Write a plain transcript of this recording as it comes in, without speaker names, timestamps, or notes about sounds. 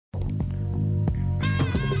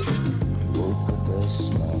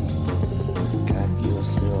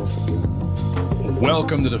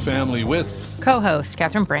Welcome to the family with co-host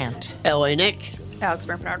Catherine Brandt, L.A. Nick, Alex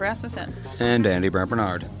Bernard Rasmussen, and Andy Brant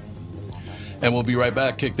Bernard. And we'll be right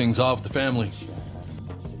back. Kick things off with the family.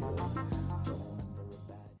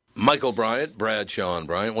 Michael Bryant, Bradshaw and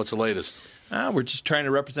Bryant, what's the latest? We're just trying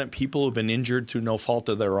to represent people who've been injured through no fault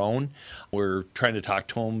of their own. We're trying to talk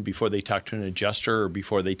to them before they talk to an adjuster or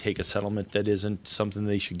before they take a settlement that isn't something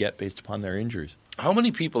they should get based upon their injuries. How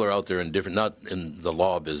many people are out there not in the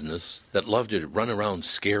law business, that love to run around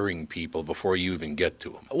scaring people before you even get to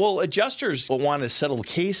them? Well, adjusters want to settle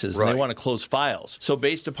cases and they want to close files. So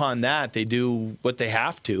based upon that, they do what they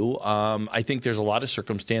have to. I think there's a lot of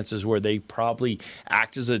circumstances where they probably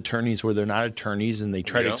act as attorneys where they're not attorneys and they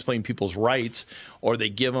try to explain people's rights, or they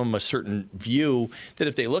give them a certain view that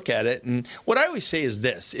if they look at it. And what I always say is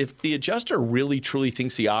this: if the adjuster really truly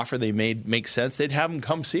thinks the offer they made makes sense, they'd have them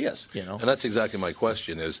come see us. And that's exactly my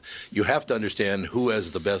question is, you have to understand who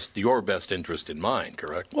has your best interest in mind,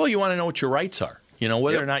 correct? Well, you want to know what your rights are.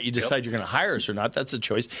 Whether or not you decide you're going to hire us or not, that's a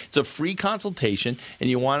choice. It's a free consultation, and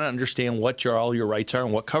you want to understand what all your rights are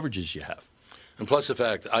and what coverages you have. And plus the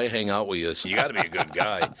fact I hang out with you, so you got to be a good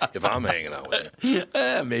guy if I'm hanging out with you.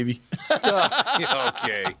 Maybe.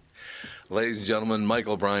 Okay. Ladies and gentlemen,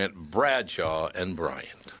 Michael Bryant, Bradshaw and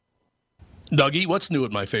Bryant. Dougie, what's new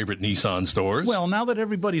at my favorite Nissan stores? Well, now that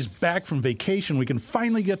everybody's back from vacation, we can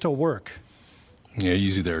finally get to work. Yeah,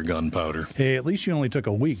 easy there, gunpowder. Hey, at least you only took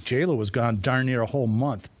a week. J-Lo was gone darn near a whole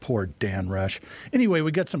month. Poor Dan Rush. Anyway,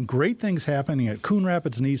 we got some great things happening at Coon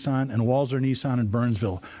Rapids Nissan and Walser Nissan in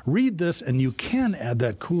Burnsville. Read this, and you can add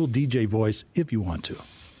that cool DJ voice if you want to.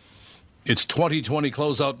 It's 2020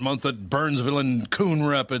 closeout month at Burnsville and Coon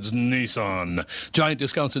Rapids Nissan. Giant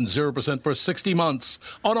discounts and 0% for 60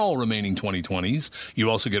 months on all remaining 2020s.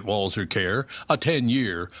 You also get Walser Care, a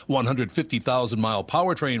 10-year, 150,000-mile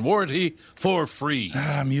powertrain warranty for free.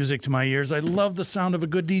 Music to my ears. I love the sound of a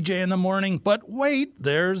good DJ in the morning, but wait,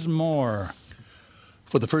 there's more.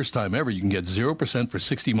 For the first time ever, you can get 0% for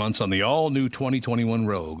 60 months on the all-new 2021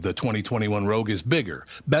 Rogue. The 2021 Rogue is bigger,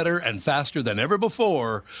 better, and faster than ever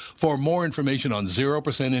before. For more information on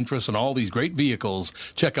 0% interest on all these great vehicles,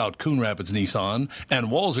 check out Coon Rapids Nissan and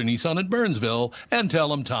Walser Nissan at Burnsville, and tell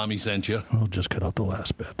them Tommy sent you. I'll just cut out the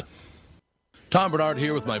last bit. Tom Bernard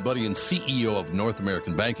here with my buddy and CEO of North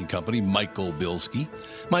American Banking Company, Michael Bilski.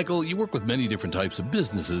 Michael, you work with many different types of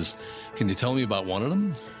businesses. Can you tell me about one of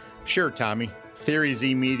them? Sure, Tommy. Theory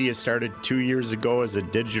Z Media started 2 years ago as a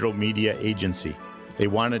digital media agency. They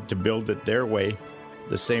wanted to build it their way,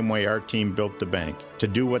 the same way our team built the bank, to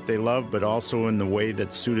do what they love, but also in the way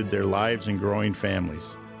that suited their lives and growing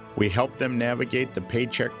families. We helped them navigate the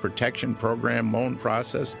Paycheck Protection Program loan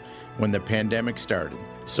process when the pandemic started,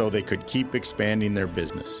 so they could keep expanding their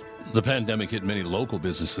business. The pandemic hit many local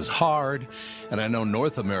businesses hard, and I know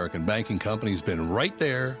North American Banking Company has been right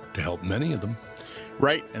there to help many of them.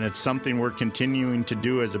 Right, and it's something we're continuing to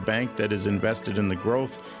do as a bank that is invested in the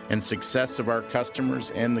growth and success of our customers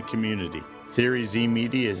and the community. Theory Z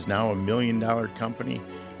Media is now $1 million company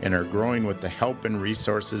and are growing with the help and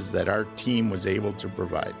resources that our team was able to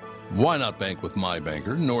provide. Why not bank with my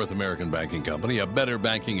banker, North American Banking Company, a better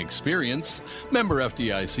banking experience, member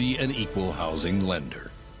FDIC, and equal housing lender.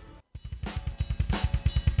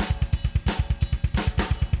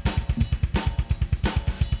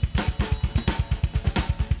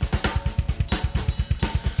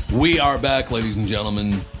 We are back, ladies and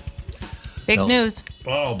gentlemen. Big news.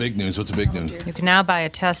 Oh, big news. What's the big news? You can now buy a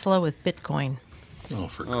Tesla with Bitcoin. Oh,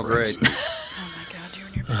 for Christ's sake. Oh my God, you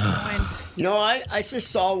and your Bitcoin. I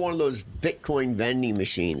just saw one of those Bitcoin vending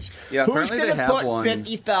machines. Yeah, Who's going to put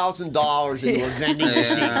 $50,000 into a vending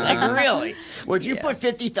machine? Like, really? Would you put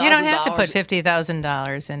 $50,000? You don't have to put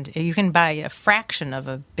 $50,000, and you can buy a fraction of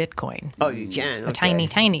a Bitcoin. Oh, you can? Okay.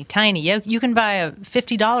 Tiny. You can buy a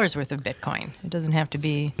 $50 worth of Bitcoin. It doesn't have to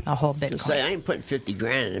be a whole Bitcoin. I ain't putting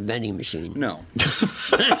 $50,000 in a vending machine. No.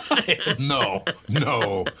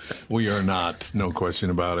 No, we are not. No question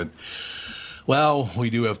about it. Well,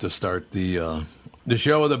 we do have to start the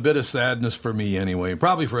show with a bit of sadness for me anyway.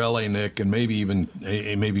 Probably for L.A. Nick and maybe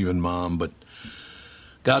even Mom. But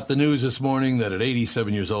got the news this morning that at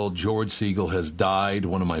 87 years old, George Siegel has died.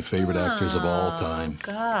 One of my favorite actors of all time.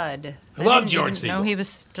 God, I love George Siegel. No, he was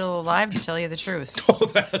still alive, to tell you the truth. Oh,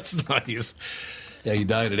 that's nice. Yeah, he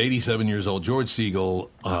died at 87 years old. George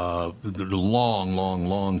Siegel, long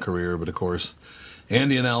career, but of course,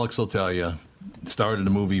 Andy and Alex will tell you. Started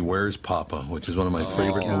the movie Where's Papa, which is one of my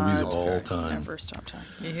favorite movies of all time. Never stop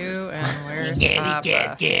talking. You and Where's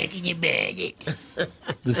Papa?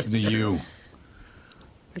 Listen to you.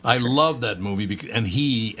 I love that movie, and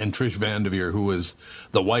he and Trish Vanderveer, who was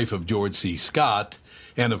the wife of George C. Scott,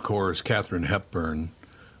 and of course Katharine Hepburn,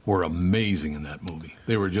 were amazing in that movie.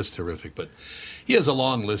 They were just terrific. But he has a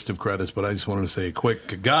long list of credits, but I just wanted to say a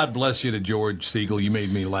quick God bless you to George Siegel. You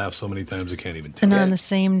made me laugh so many times I can't even tell. And on the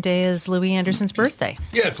same day as Louis Anderson's birthday.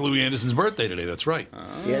 Yeah, it's Louis Anderson's birthday today. That's right.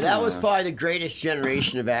 Yeah, that was probably the greatest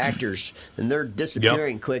generation of actors, and they're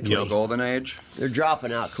disappearing quickly. The golden age. They're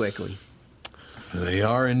dropping out quickly. They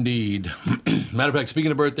are indeed. Matter of fact,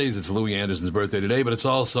 speaking of birthdays, it's Louis Anderson's birthday today, but it's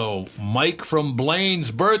also Mike from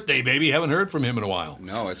Blaine's birthday, baby. Haven't heard from him in a while.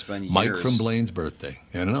 No, it's been years. Mike from Blaine's birthday.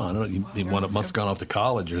 I don't know. He must have gone off to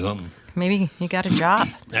college or something. Maybe he got a job.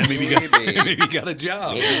 And maybe he got a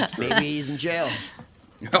job. Maybe he's in jail.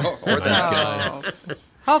 Or that guy.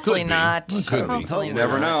 Hopefully Could be. not. Could be. Hopefully You not.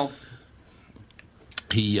 never know.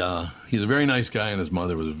 He's a very nice guy, and his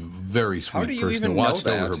mother was a very How do sweet you person even who watched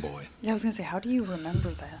know over that? her boy. Yeah, I was gonna say, how do you remember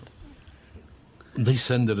that? They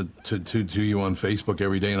send it to you on Facebook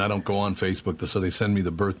every day, and I don't go on Facebook, so they send me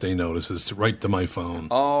the birthday notices right to my phone.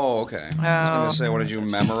 Oh, okay. I was going to say, what did you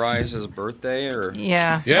memorize his birthday? Or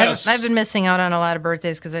Yeah. Yes. I've been missing out on a lot of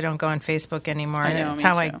birthdays because I don't go on Facebook anymore. I know, That's me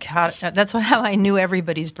how I too. that's how I knew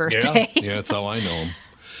everybody's birthday. Yeah, that's how I know him.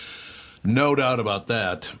 No doubt about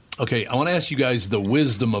that. Okay, I want to ask you guys the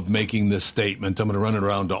wisdom of making this statement. I'm going to run it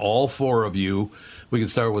around to all four of you. We can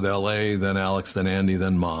start with L.A., then Alex, then Andy,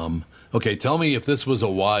 then Mom. Okay, tell me if this was a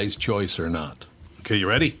wise choice or not. Okay, you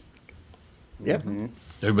ready? Yep.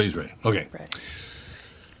 Everybody's ready. Okay. Right.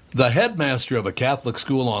 The headmaster of a Catholic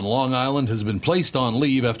school on Long Island has been placed on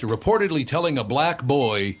leave after reportedly telling a black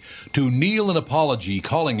boy to kneel in apology,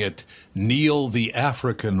 calling it kneel the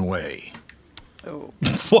African way. Oh,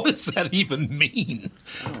 What does that even mean?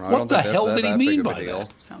 I don't What the think that's hell that did he big mean of a by deal.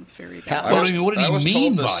 that? sounds very How- bad. Well, I mean, what did I he was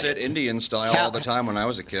mean told to by sit it? Indian style all the time when I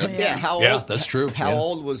was a kid. Yeah, how old? Yeah, that's true. How Yeah.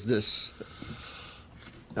 old was this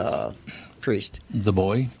priest? The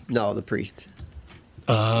boy No, the priest.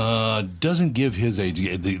 doesn't give his age.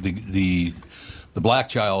 The black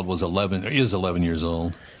child was 11. Is 11 years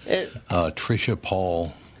old. Tricia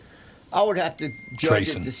Paul. I would have to judge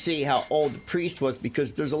Trayson. it to see how old the priest was,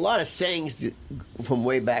 because there's a lot of sayings that, from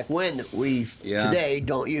way back when, that we Yeah. today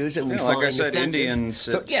don't use, and we Yeah, like find I said, offensive.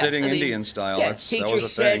 sitting Indian style, Yeah, that's- that teachers was a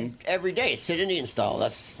said thing. every day, sit Indian style.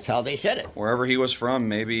 That's how they said it. Wherever he was from,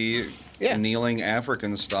 maybe Yeah. kneeling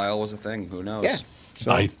African style was a thing. Who knows? Yeah.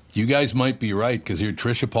 So You guys might be right, because here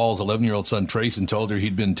Tricia Paul's 11-year-old son Trayson told her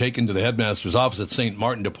he'd been taken to the headmaster's office at St.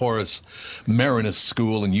 Martin de Porres Marinus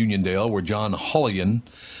School in Uniondale, where John Hullian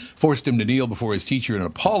forced him to kneel before his teacher in an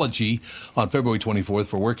apology on February 24th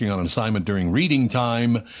for working on an assignment during reading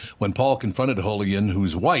time. When Paul confronted Hullian,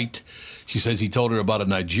 who's white, she says he told her about a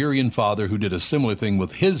Nigerian father who did a similar thing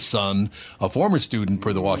with his son, a former student,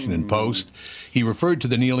 per the Washington Post. He referred to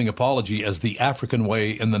the kneeling apology as the African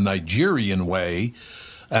way and the Nigerian way,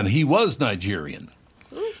 and he was Nigerian.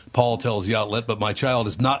 Paul tells the outlet, but my child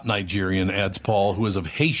is not Nigerian, adds Paul, who is of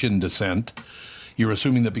Haitian descent. You're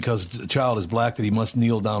assuming that because the child is black that he must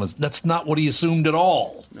kneel down. That's not what he assumed at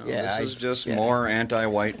all. No, Yeah, this is just more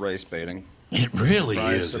anti-white race baiting. It really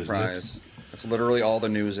Surprise, is, surprise. isn't it? That's literally all the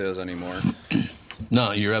news is anymore.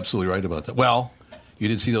 No, you're absolutely right about that. Well, you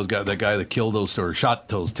did see that guy that killed or shot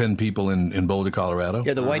those 10 people in Boulder, Colorado?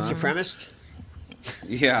 yeah, the white supremacist.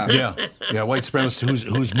 Yeah. Yeah, white supremacist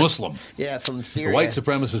who's Muslim. Yeah, from Syria. The white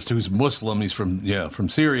supremacist who's Muslim. He's from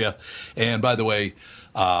Syria. And by the way,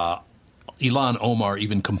 Ilhan Omar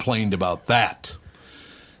even complained about that,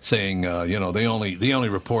 saying they only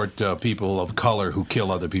report people of color who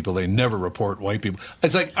kill other people. They never report white people.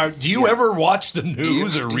 It's like, do you ever watch the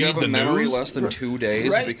news or Do you read have the a memory news? less than 2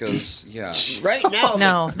 days? Right. Because, yeah. Right now,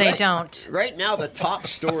 No, they don't. Right now, the top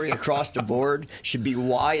story across the board should be,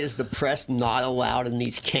 why is the press not allowed in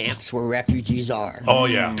these camps where refugees are? Oh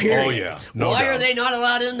yeah, Period. oh yeah. No Why doubt. are they not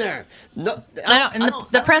allowed in there? No,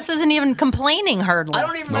 The press isn't even complaining hardly. I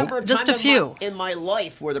don't even remember a Just time a few. in my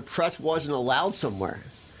life where the press wasn't allowed somewhere.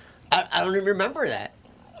 I don't even remember that.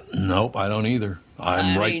 Nope, I don't either.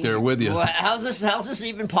 I'm I right mean, there with you. How's this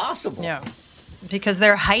even possible? Yeah. Because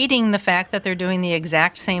they're hiding the fact that they're doing the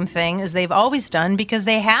exact same thing as they've always done because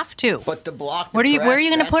they have to. But to block the Where are you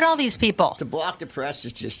going to put press, all these people? To block the press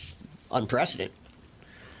is just unprecedented.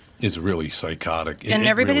 It's really psychotic. And It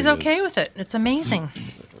everybody's really is. okay with it. It's amazing.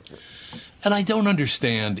 And I don't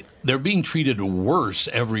understand. They're being treated worse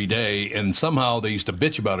every day, and somehow they used to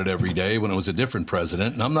bitch about it every day when it was a different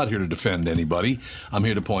president. And I'm not here to defend anybody. I'm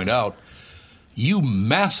here to point out you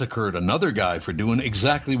massacred another guy for doing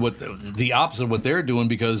exactly what the opposite of what they're doing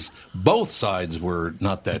because both sides were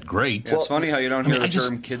not that great. Yeah, it's funny how you don't hear the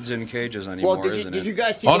term "kids in cages" anymore, isn't it? Did you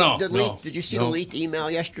guys see did you see the leaked email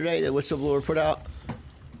yesterday that whistleblower put out?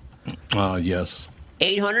 Yes.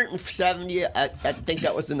 870, I think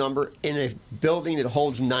that was the number, in a building that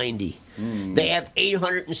holds 90. They have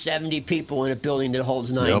 870 people in a building that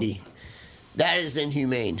holds 90. Yep. That is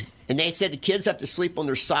inhumane. And they said the kids have to sleep on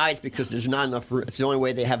their sides because there's not enough room. It's the only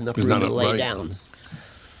way they have enough room to lay down.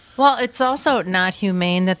 Well, it's also not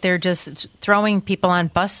humane that they're just throwing people on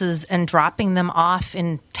buses and dropping them off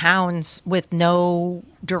in towns with no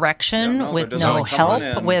direction, with no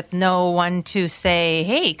help, with no one to say,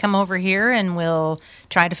 hey, come over here and we'll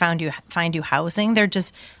try to find you housing. They're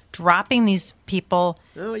just dropping these people,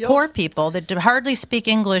 poor people that hardly speak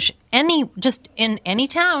English, just in any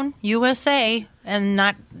town, USA,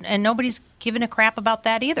 and nobody's giving a crap about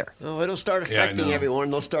that either. Oh, it'll start affecting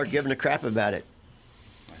everyone. They'll start giving a crap about it.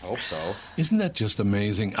 I hope so. Isn't that just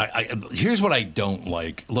amazing? Here's what I don't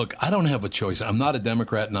like. Look, I don't have a choice. I'm not a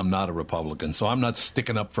Democrat and I'm not a Republican, so I'm not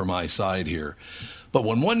sticking up for my side here. But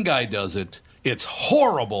when one guy does it, it's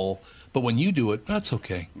horrible. But when you do it, that's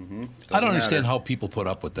okay. Mm-hmm. I don't understand how people put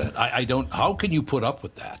up with that. I don't. How can you put up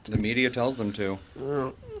with that? The media tells them to.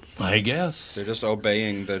 I guess. They're just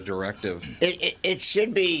obeying the directive. It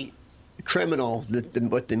should be criminal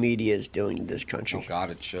what the media is doing in this country. Oh, God,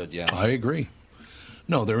 it should, yeah. I agree.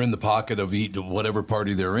 No, they're in the pocket of whatever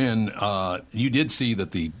party they're in. You did see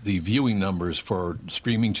that the viewing numbers for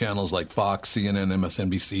streaming channels like Fox, CNN,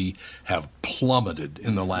 MSNBC have plummeted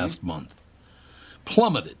in the last month.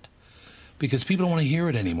 Plummeted. Because people don't want to hear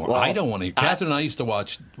it anymore. Well, I don't want to. Catherine and I used to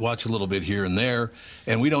watch a little bit here and there,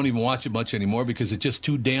 and we don't even watch it much anymore because it's just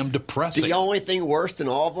too damn depressing. The only thing worse than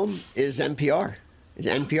all of them is NPR.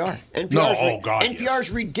 NPR's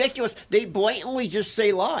ridiculous. They blatantly just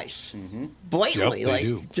say lies. Mm-hmm. Blatantly, yep, they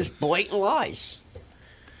do. Just blatant lies.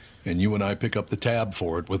 And you and I pick up the tab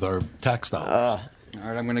for it with our tax dollars. All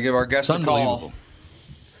right, I'm going to give our guest a call.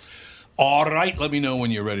 All right, let me know when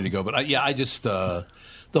you're ready to go. But I just the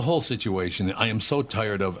whole situation, I am so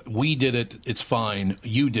tired of. We did it. It's fine.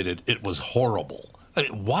 You did it. It was horrible. I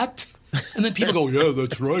mean, what? And then people go, yeah,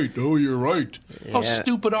 that's right. Oh, you're right. Yeah. How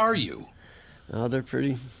stupid are you? Oh, they're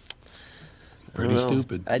pretty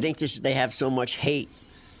stupid. I think they have so much hate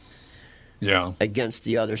against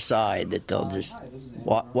the other side that they'll just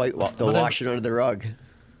wash it under the rug.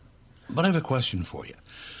 But I have a question for you.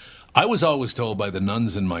 I was always told by the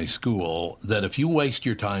nuns in my school that if you waste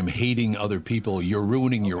your time hating other people, you're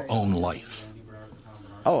ruining your own life.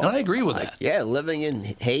 Oh, and I agree with that. Yeah, living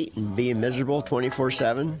in hate and being miserable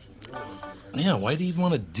 24/7. Yeah, why do you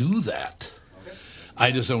want to do that?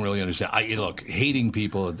 I just don't really understand. Look, hating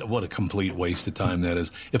people, what a complete waste of time that is.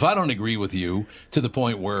 If I don't agree with you to the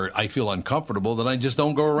point where I feel uncomfortable, then I just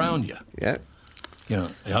don't go around you. Yeah. Yeah,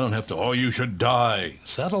 I don't have to, you should die.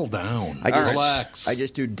 Settle down. Relax. I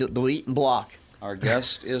just do delete and block. Our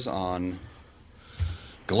guest is on.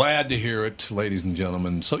 Glad to hear it, ladies and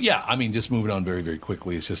gentlemen. So, just moving on very, very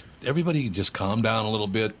quickly. It's just, everybody just calm down a little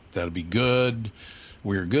bit. That'll be good.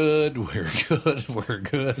 We're good. We're good. We're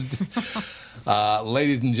good.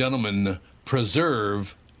 Ladies and gentlemen,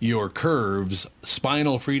 preserve your curves,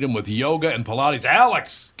 spinal freedom with yoga and Pilates.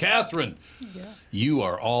 Alex, Catherine, you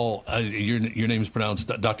are all, your name is pronounced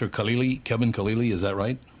Dr. Khalili, Kevin Khalili, is that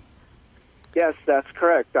right? Yes, that's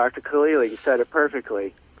correct. Dr. Khalili, you said it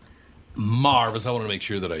perfectly. Marvelous. I want to make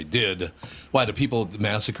sure that I did. Why, do people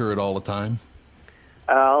massacre it all the time?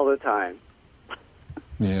 All the time.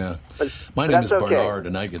 Yeah. My name is Bernard,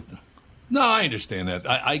 and I get... No, I understand that.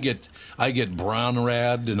 I get brown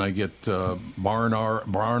rad and I get barn rot.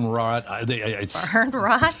 Barn rot? Barn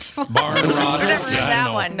rot. Whatever is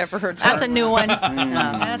that one? Never heard that. That's a new one.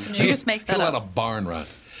 That's new. You just make that up. A lot of barn rot.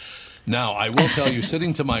 Now, I will tell you,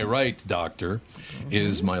 sitting to my right, Doctor,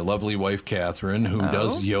 is my lovely wife, Catherine, who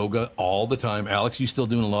does yoga all the time. Alex, you still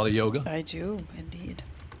doing a lot of yoga? I do, indeed.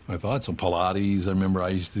 I thought so. Pilates. I remember I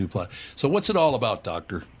used to do Pilates. So what's it all about,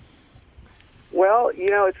 Doctor? Well,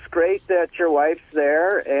 it's great that your wife's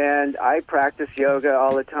there, and I practice yoga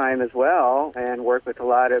all the time as well and work with a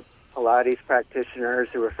lot of Pilates practitioners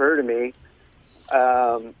who refer to me.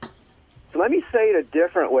 So let me say it a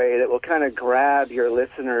different way that will kind of grab your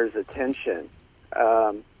listeners' attention.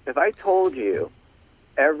 If I told you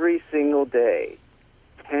every single day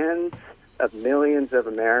tens of millions of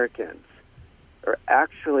Americans are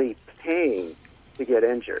actually paying to get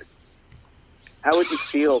injured, how would you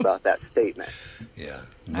feel about that statement? Yeah.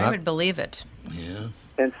 I would believe it. Yeah.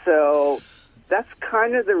 And so that's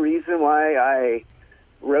kind of the reason why I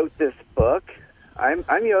wrote this book. I'm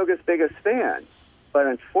I'm yoga's biggest fan, but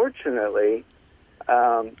unfortunately,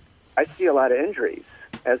 I see a lot of injuries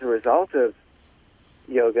as a result of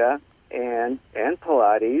yoga and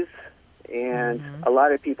Pilates, and a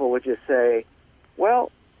lot of people would just say,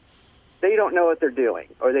 well, they don't know what they're doing,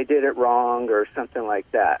 or they did it wrong, or something like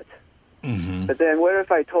that. Mm-hmm. But then what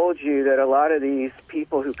if I told you that a lot of these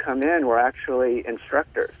people who come in were actually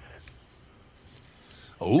instructors?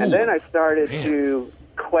 Ooh, and then I started to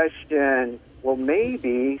question, well,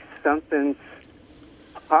 maybe something's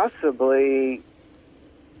possibly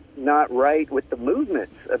not right with the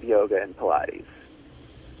movements of yoga and Pilates.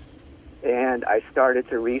 And I started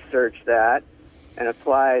to research that and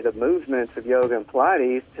apply the movements of yoga and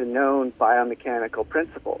Pilates to known biomechanical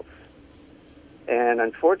principles. And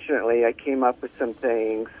unfortunately, I came up with some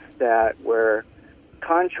things that were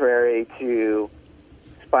contrary to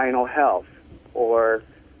spinal health or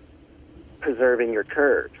preserving your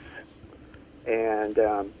curves. And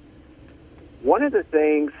one of the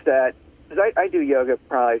things that, because I do yoga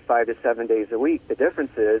probably 5 to 7 days a week, the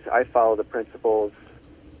difference is I follow the principles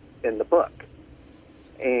in the book.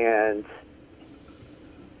 And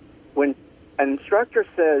when an instructor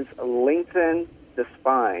says lengthen the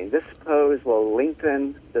spine, this pose will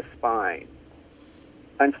lengthen the spine.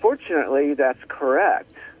 Unfortunately, that's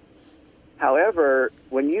correct. However,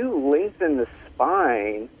 when you lengthen the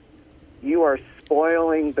spine, you are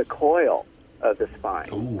spoiling the coil of the spine.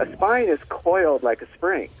 Ooh. A spine is coiled like a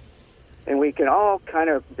spring. And we can all kind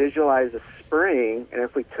of visualize a spring, and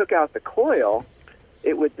if we took out the coil,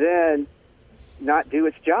 it would then not do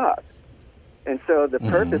its job. And so the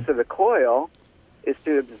purpose of the coil is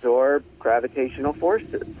to absorb gravitational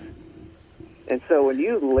forces. And so when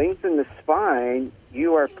you lengthen the spine,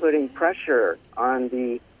 you are putting pressure on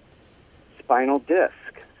the spinal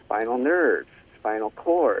disc, spinal nerves, spinal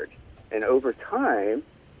cord. And over time,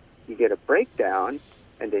 you get a breakdown,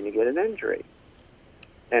 and then you get an injury.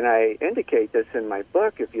 And I indicate this in my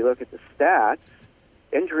book. If you look at the stats,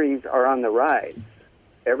 injuries are on the rise.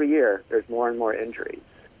 Every year, there's more and more injuries.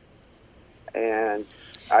 And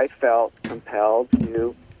I felt compelled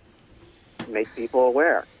to make people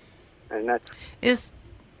aware. And that's...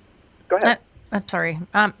 Go ahead. I'm sorry.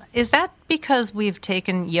 Is that because we've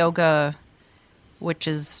taken yoga, which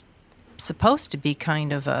is supposed to be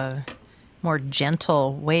kind of a more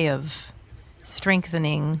gentle way of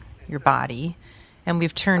strengthening your body, and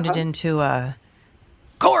we've turned it into a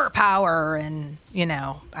core power, and,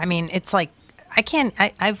 I mean, it's like,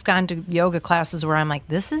 I've gone to yoga classes where I'm like,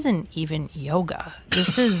 this isn't even yoga.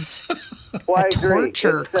 This is a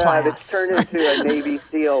torture class. It's turned into a Navy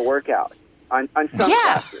SEAL workout on some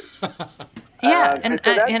classes. Yeah. And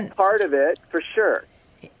so that's part of it, for sure.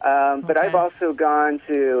 But I've also gone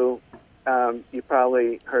to, you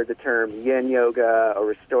probably heard the term yin yoga or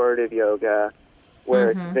restorative yoga,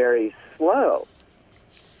 where it's very slow.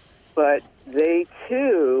 But they,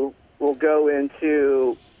 too, will go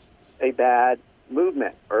into a bad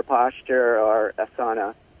movement or posture or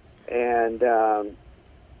asana, and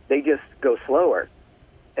they just go slower,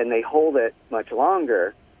 and they hold it much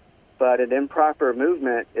longer. But an improper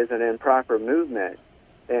movement is an improper movement.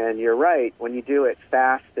 And you're right, when you do it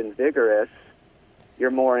fast and vigorous,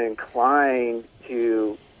 you're more inclined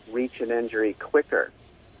to reach an injury quicker.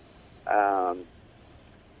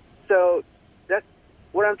 So that's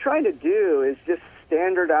what I'm trying to do, is just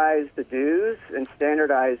standardize the do's and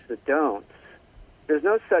standardize the don'ts. There's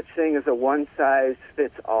no such thing as a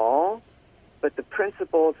one-size-fits-all, but the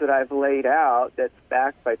principles that I've laid out that's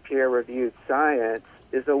backed by peer-reviewed science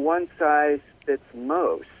is a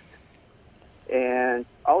one-size-fits-most. And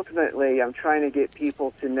ultimately, I'm trying to get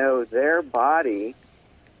people to know their body,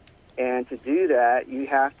 and to do that, you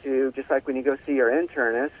have to, just like when you go see your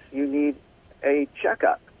internist, you need a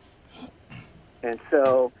checkup. And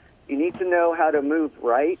so you need to know how to move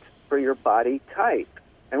right for your body type.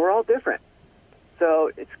 And we're all different. So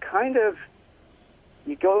it's kind of,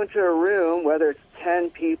 you go into a room, whether it's 10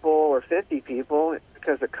 people or 50 people,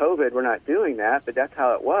 because of COVID, we're not doing that, but that's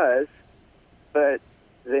how it was. But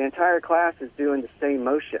the entire class is doing the same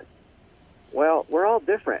motion. Well, we're all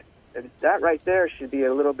different. And that right there should be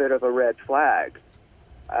a little bit of a red flag.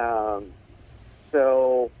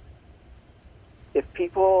 So if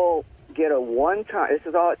people get a one-time, this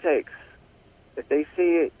is all it takes. If they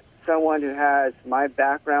see someone who has my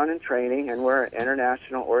background in training, and we're an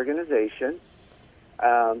international organization,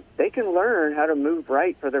 they can learn how to move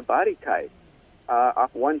right for their body type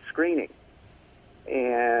off one screening.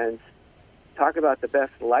 And talk about the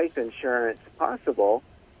best life insurance possible.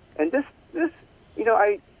 And this,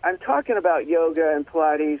 I'm talking about yoga and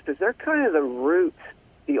Pilates because they're kind of the root,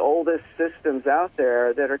 the oldest systems out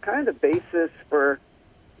there that are kind of the basis for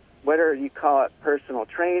whether you call it personal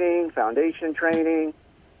training, foundation training,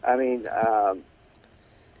 I mean,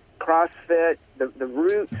 CrossFit, the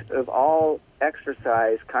root of all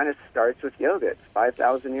exercise kind of starts with yoga. It's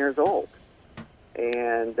 5,000 years old.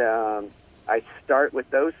 And I start with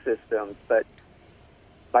those systems. But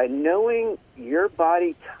by knowing your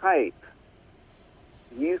body type,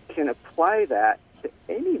 you can apply that to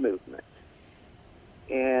any movement.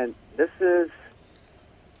 And this is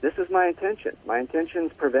my intention. My intention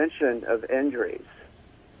is prevention of injuries.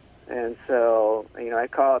 And so, I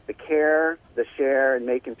call it the care, the share, and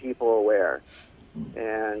making people aware.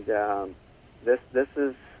 And this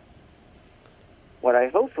is what I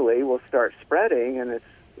hopefully will start spreading, and it's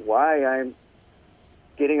why I'm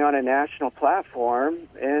getting on a national platform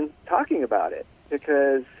and talking about it,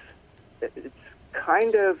 because it's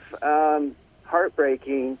kind of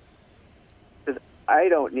heartbreaking, because I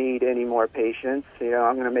don't need any more patients.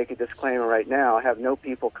 I'm going to make a disclaimer right now. I have no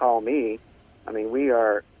people call me. I mean, we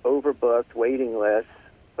are overbooked, waiting lists,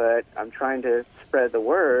 but I'm trying to spread the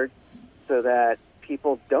word so that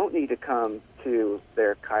people don't need to come to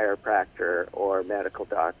their chiropractor or medical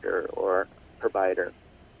doctor or provider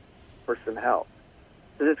for some help.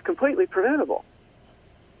 Because it's completely preventable.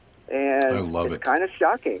 And I love it's kind of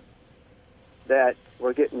shocking that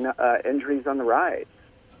we're getting injuries on the rise.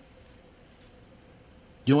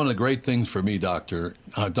 One of the great things for me, Dr.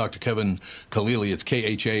 Kevin Khalili, it's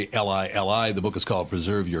Khalili. The book is called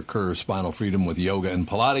Preserve Your Curve, Spinal Freedom with Yoga and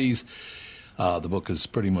Pilates. The book is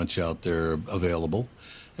pretty much out there available,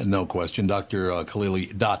 and no question.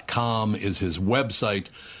 drkhalili.com is his website.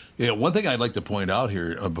 One thing I'd like to point out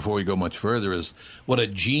here before we go much further is what a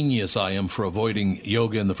genius I am for avoiding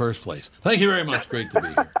yoga in the first place. Thank you very much. Great to be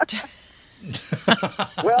here.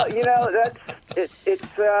 Well, it's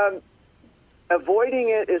avoiding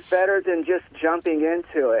it is better than just jumping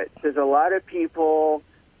into it, because a lot of people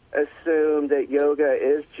assume that yoga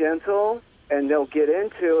is gentle, and they'll get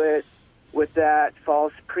into it with that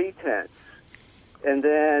false pretense. And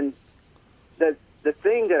then the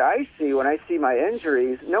thing that I see when I see my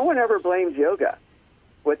injuries, no one ever blames yoga.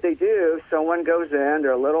 What they do, someone goes in,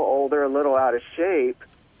 they're a little older, a little out of shape,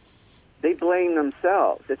 they blame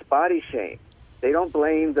themselves. It's body shame. They don't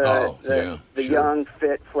blame the young,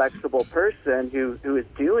 fit, flexible person who is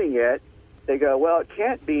doing it. They go, well, it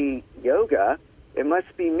can't be yoga. It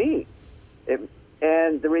must be me.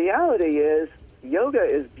 And the reality is, yoga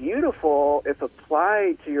is beautiful if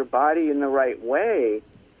applied to your body in the right way.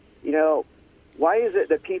 Why is it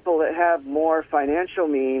that people that have more financial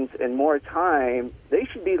means and more time, they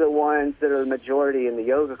should be the ones that are the majority in the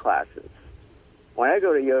yoga classes? When I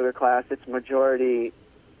go to yoga class, it's majority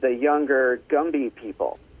the younger Gumby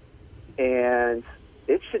people. And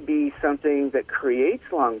it should be something that creates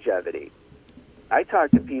longevity. I talk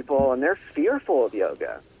to people, and they're fearful of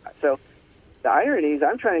yoga. So the irony is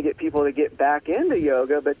I'm trying to get people to get back into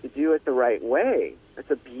yoga, but to do it the right way. It's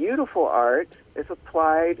a beautiful art if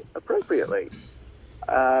applied appropriately.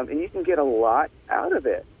 And you can get a lot out of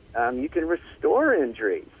it. You can restore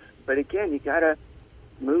injuries. But again, you got to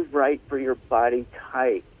move right for your body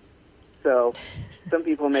type. So some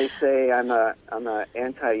people may say I'm a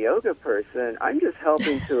anti-yoga person. I'm just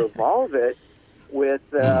helping to evolve it with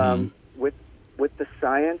the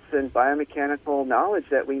science and biomechanical knowledge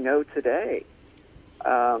that we know today.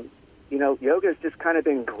 Yoga has just kind of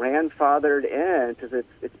been grandfathered in because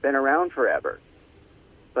it's been around forever.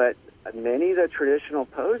 But many of the traditional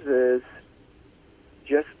poses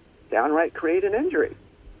just downright create an injury.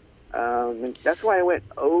 And that's why I went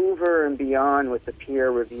over and beyond with the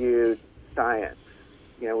peer-reviewed science.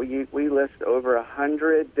 We list over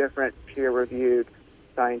 100 different peer-reviewed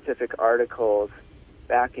scientific articles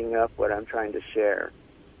backing up what I'm trying to share.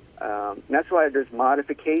 And that's why there's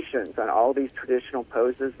modifications on all these traditional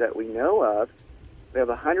poses that we know of. We have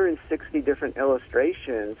 160 different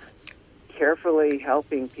illustrations carefully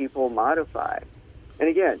helping people modify. And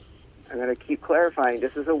again, I'm going to keep clarifying,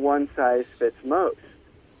 this is a one-size-fits-most.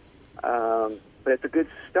 But it's a good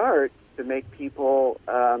start to make people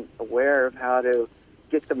aware of how to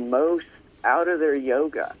get the most out of their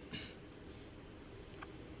yoga.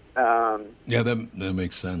 That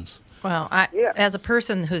makes sense. Well, as a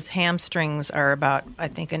person whose hamstrings are about, I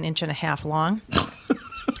think, 1.5 inches long,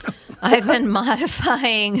 I've been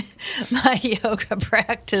modifying my yoga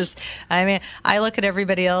practice. I mean, I look at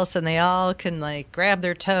everybody else, and they all can grab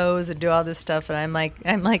their toes and do all this stuff, and I'm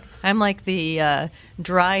like the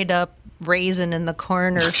dried up raisin in the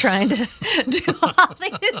corner trying to do all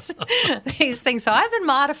these things. So I've been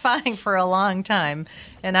modifying for a long time,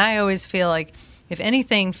 and I always feel like if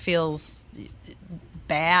anything feels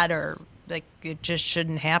bad or like it just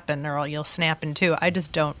shouldn't happen, or you'll snap in two. I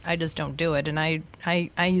just don't do it, and I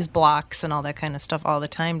use blocks and all that kind of stuff all the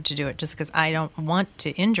time to do it, just because I don't want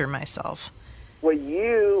to injure myself. Well,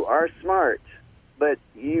 you are smart, but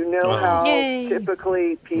you know how Yay.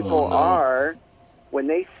 typically people are when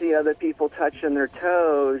they see other people touching their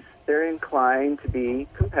toes. They're inclined to be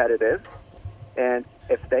competitive, and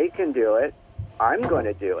if they can do it, I'm going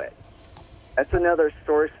to do it. That's another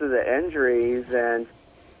source of the injuries, and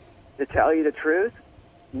to tell you the truth,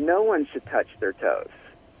 no one should touch their toes,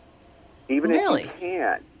 even if you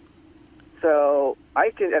can. So I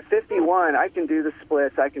can, at 51, I can do the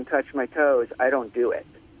splits, I can touch my toes, I don't do it.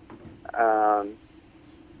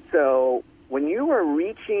 So when you are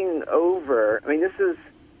reaching over, I mean, this is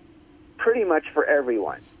pretty much for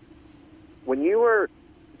everyone. When you are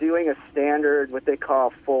doing a standard, what they call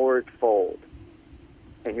forward fold,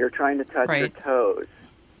 and you're trying to touch your toes,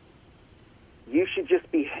 you should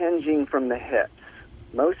just be hinging from the hips.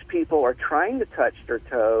 Most people are trying to touch their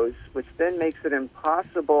toes, which then makes it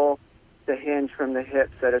impossible to hinge from the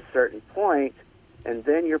hips at a certain point, and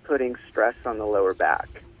then you're putting stress on the lower back.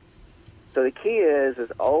 So the key is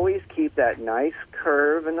always keep that nice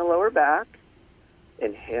curve in the lower back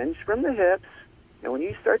and hinge from the hips. And when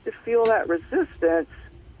you start to feel that resistance,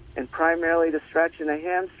 and primarily the stretch in the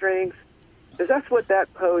hamstrings, because that's what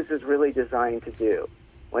that pose is really designed to do.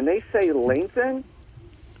 When they say lengthen,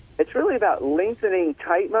 it's really about lengthening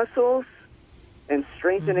tight muscles and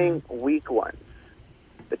strengthening weak ones.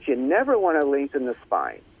 But you never want to lengthen the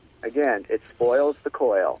spine. Again, it spoils the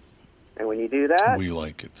coil. And when you do that, we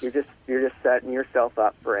like it. You're just setting yourself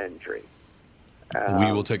up for injury.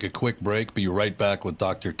 We will take a quick break. Be right back with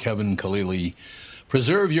Dr. Kevin Khalili.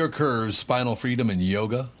 Preserve your curves, spinal freedom, and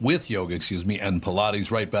yoga, and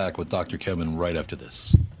Pilates. Right back with Dr. Kevin right after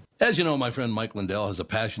this. As you know, my friend Mike Lindell has a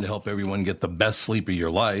passion to help everyone get the best sleep of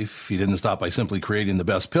your life. He didn't stop by simply creating the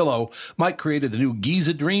best pillow. Mike created the new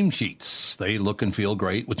Giza Dream Sheets. They look and feel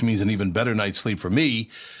great, which means an even better night's sleep for me,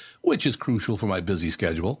 which is crucial for my busy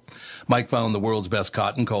schedule. Mike found the world's best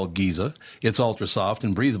cotton called Giza. It's ultra soft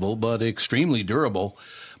and breathable, but extremely durable.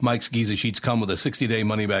 Mike's Giza Sheets come with a 60-day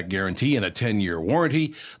money-back guarantee and a 10-year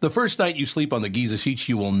warranty. The first night you sleep on the Giza Sheets,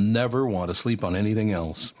 you will never want to sleep on anything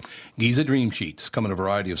else. Giza Dream Sheets come in a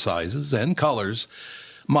variety of sizes and colors.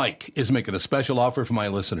 Mike is making a special offer for my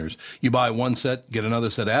listeners. You buy one set, get another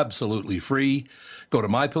set absolutely free. Go to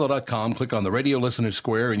MyPillow.com, click on the radio listener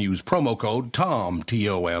square, and use promo code TOM,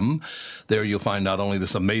 T-O-M. There you'll find not only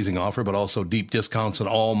this amazing offer, but also deep discounts on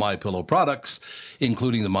all MyPillow products,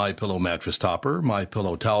 including the MyPillow mattress topper,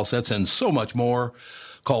 MyPillow towel sets, and so much more.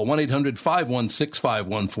 Call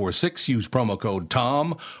 1-800-516-5146, use promo code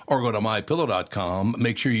TOM, or go to MyPillow.com.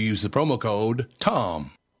 Make sure you use the promo code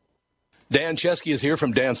TOM. Dan Chesky is here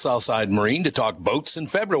from Dan Southside Marine to talk boats in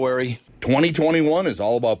February. 2021 is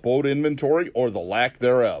all about boat inventory or the lack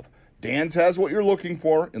thereof. Dan's has what you're looking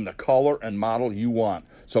for in the color and model you want.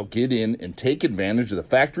 So get in and take advantage of the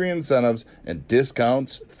factory incentives and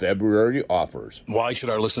discounts February offers. Why should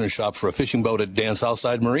our listeners shop for a fishing boat at Dan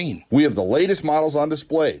Southside Marine? We have the latest models on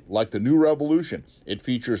display, like the new Revolution. It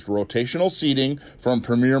features rotational seating from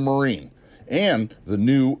Premier Marine. And the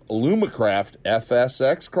new Alumacraft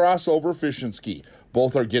FSX crossover fishing ski.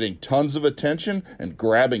 Both are getting tons of attention and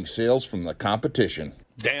grabbing sales from the competition.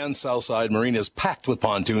 Dan Southside Marine is packed with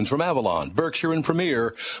pontoons from Avalon, Berkshire, and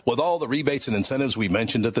Premier with all the rebates and incentives we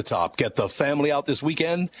mentioned at the top. Get the family out this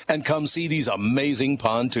weekend and come see these amazing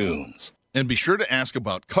pontoons. And be sure to ask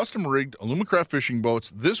about custom-rigged Alumacraft fishing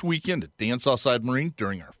boats this weekend at Dan Southside Marine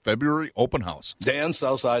during our February open house. Dan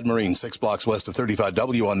Southside Marine, 6 blocks west of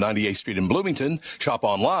 35W on 98th Street in Bloomington. Shop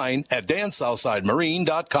online at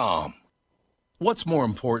dansouthsidemarine.com. What's more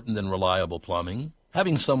important than reliable plumbing?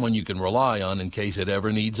 Having someone you can rely on in case it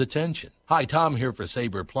ever needs attention. Hi, Tom here for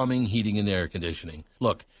Sabre Plumbing, Heating, and Air Conditioning.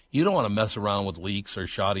 Look, you don't want to mess around with leaks or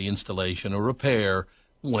shoddy installation or repair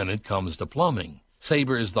when it comes to plumbing.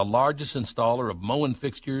 Sabre is the largest installer of Moen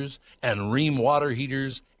fixtures and Rheem water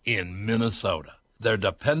heaters in Minnesota. They're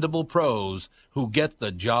dependable pros who get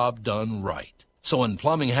the job done right. So when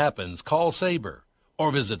plumbing happens, call Sabre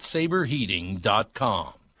or visit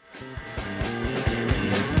saberheating.com.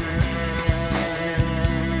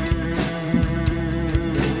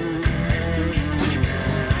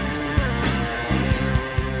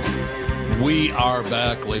 We are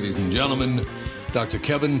back, ladies and gentlemen. Dr.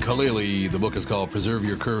 Kevin Khalili. The book is called Preserve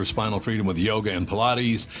Your Curves, Spinal Freedom with Yoga and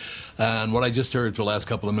Pilates. And what I just heard for the last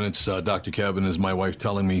couple of minutes, Dr. Kevin, is my wife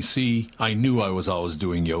telling me, see, I knew I was always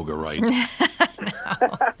doing yoga right. I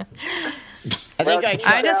think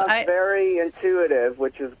sounds very intuitive,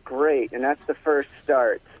 which is great, and that's the first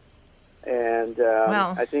start. And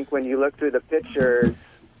I think when you look through the pictures,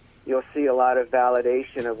 you'll see a lot of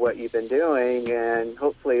validation of what you've been doing and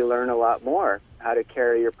hopefully learn a lot more how to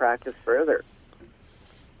carry your practice further.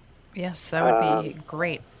 Yes, that would be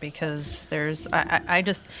great because I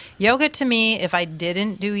just, yoga to me, if I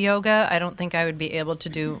didn't do yoga, I don't think I would be able to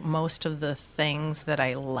do most of the things that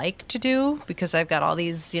I like to do because I've got all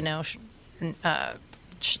these,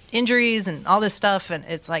 injuries and all this stuff. And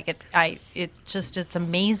it's like, it's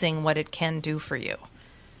amazing what it can do for you.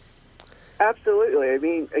 Absolutely. I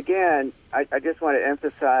mean, again, I just want to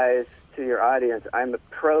emphasize to your audience, I'm a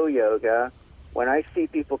pro yoga. When I see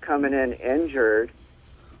people coming in injured,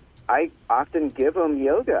 I often give them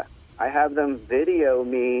yoga. I have them video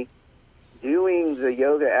me doing the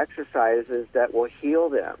yoga exercises that will heal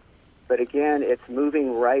them. But again, it's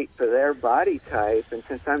moving right for their body type. And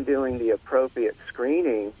since I'm doing the appropriate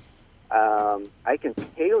screening, I can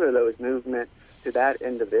tailor those movements to that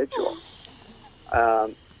individual.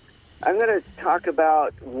 I'm going to talk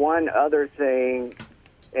about one other thing,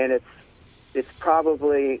 and it's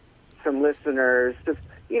probably some listeners. Just,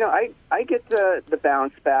 I get the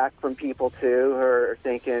bounce back from people too, who are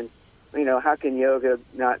thinking, how can yoga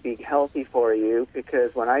not be healthy for you?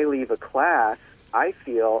 Because when I leave a class, I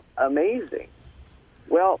feel amazing.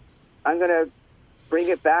 Well, I'm going to bring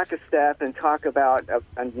it back a step and talk about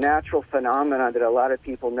a natural phenomenon that a lot of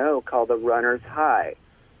people know called the runner's high.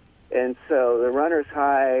 And so the runner's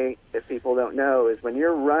high, if people don't know, is when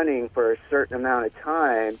you're running for a certain amount of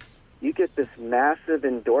time, you get this massive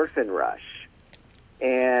endorphin rush.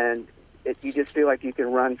 And you just feel like you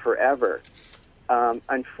can run forever.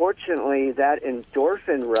 Unfortunately, that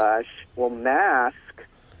endorphin rush will mask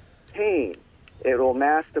pain. It will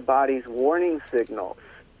mask the body's warning signals.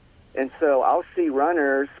 And so I'll see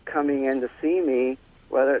runners coming in to see me,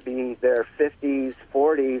 whether it be their 50s,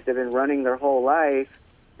 40s, they've been running their whole life,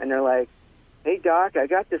 and they're like, hey, doc, I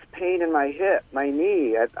got this pain in my hip, my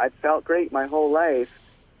knee. I've felt great my whole life.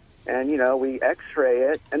 And, we x-ray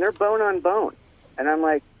it, and they're bone on bone. And I'm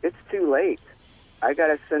like, it's too late. I got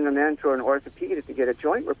to send them in to an orthopedic to get a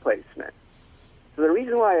joint replacement. So the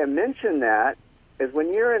reason why I mention that is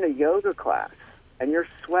when you're in a yoga class and you're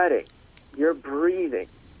sweating, you're breathing,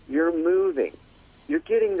 you're moving, you're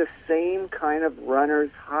getting the same kind of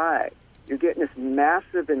runner's high. You're getting this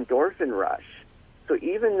massive endorphin rush. So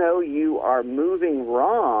even though you are moving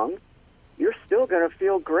wrong, you're still going to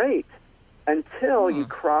feel great until you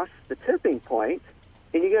cross the tipping point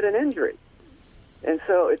and you get an injury. And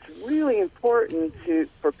so it's really important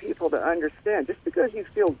for people to understand, just because you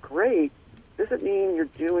feel great doesn't mean you're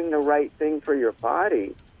doing the right thing for your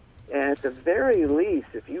body. And at the very least,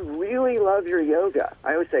 if you really love your yoga,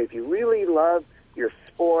 I always say if you really love your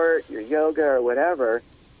sport, your yoga, or whatever,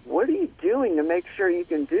 what are you doing to make sure you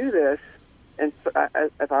can do this? And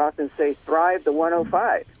as I often say, thrive the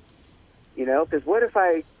 105. Because what if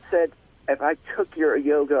I said, if I took your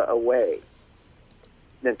yoga away,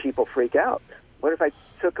 then people freak out. What if I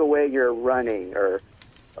took away your running or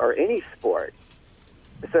any sport?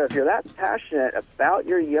 So if you're that passionate about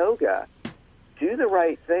your yoga, do the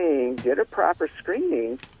right thing, get a proper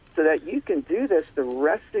screening so that you can do this the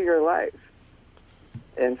rest of your life.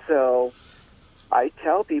 And so I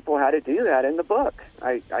tell people how to do that in the book.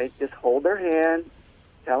 I just hold their hand,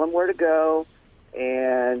 tell them where to go,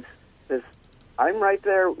 and just, I'm right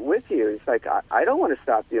there with you. It's like, I don't want to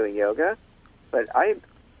stop doing yoga, but I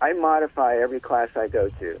modify every class I go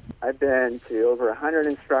to. I've been to over 100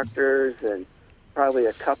 instructors and probably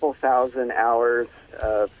a couple thousand hours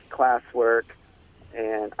of class work,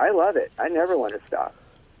 and I love it. I never want to stop.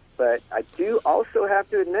 But I do also have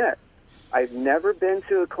to admit, I've never been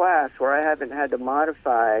to a class where I haven't had to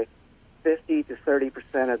modify 50 to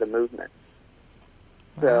 30% of the movement.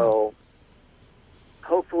 Wow. So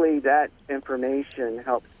hopefully that information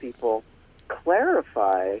helps people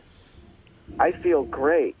clarify. I feel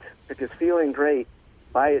great, because feeling great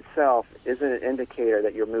by itself isn't an indicator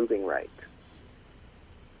that you're moving right.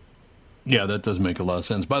 Yeah, that does make a lot of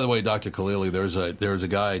sense. By the way, Dr. Khalili, there's a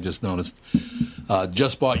guy I just noticed,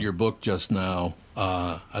 just bought your book just now.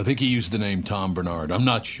 I think he used the name Tom Bernard. I'm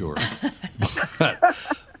not sure.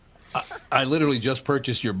 But I literally just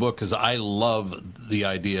purchased your book because I love the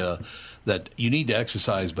idea that you need to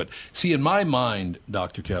exercise. But see, in my mind,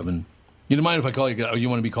 Dr. Kevin, you don't mind if I call you, or you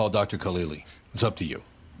want to be called Dr. Khalili? It's up to you.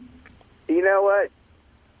 You know what?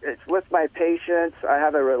 It's with my patients. I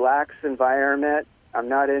have a relaxed environment. I'm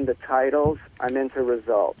not into titles. I'm into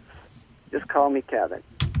results. Just call me Kevin.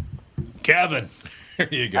 Kevin. There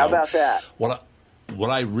you go. How about that? What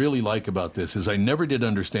I really like about this is I never did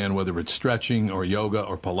understand whether it's stretching or yoga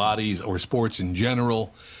or Pilates or sports in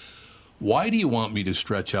general, Why do you want me to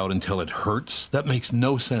stretch out until it hurts? That makes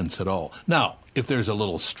no sense at all. Now, if there's a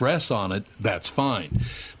little stress on it, that's fine.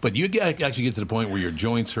 But you actually get to the point where your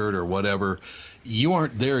joints hurt or whatever. You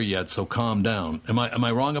aren't there yet, so calm down. Am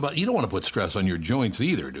I wrong about? You don't want to put stress on your joints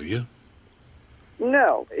either, do you?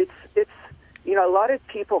 No, it's a lot of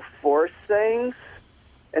people force things,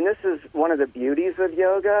 and this is one of the beauties of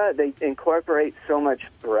yoga. They incorporate so much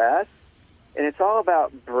breath, and it's all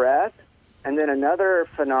about breath, and then another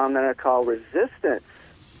phenomena called resistance.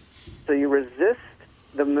 So you resist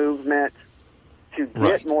the movement to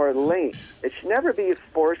get more length. It should never be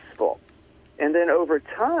forceful. And then over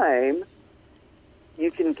time, you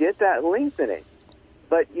can get that lengthening.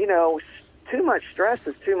 But, too much stress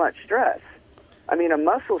is too much stress. I mean, a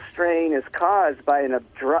muscle strain is caused by an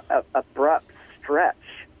abrupt stretch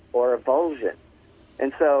or avulsion.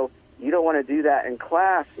 And so you don't want to do that in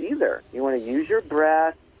class either. You want to use your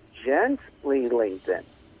breath, gently lengthen.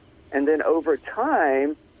 And then over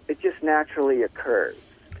time, it just naturally occurs.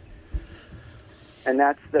 And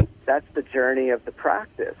that's the journey of the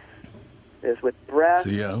practice, is with breath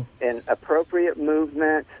and appropriate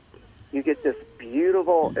movement, you get this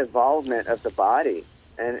beautiful evolvement of the body.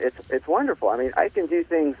 And it's wonderful. I mean, I can do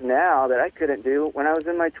things now that I couldn't do when I was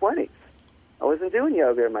in my 20s. I wasn't doing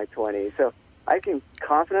yoga in my 20s. So I can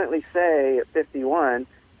confidently say at 51,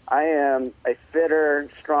 I am a fitter,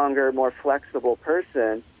 stronger, more flexible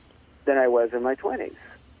person than I was in my 20s.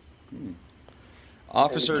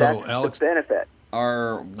 Officer, that's Alex, the benefit.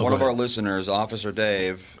 One of our listeners, Officer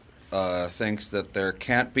Dave, thinks that there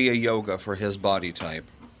can't be a yoga for his body type.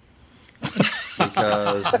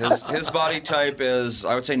 Because his body type is,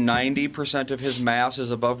 I would say 90% of his mass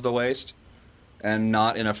is above the waist, and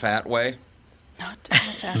not in a fat way. Not in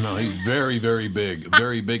a fat way. No, he's very, very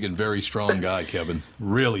big and very strong guy, Kevin.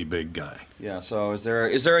 Really big guy. Yeah. So is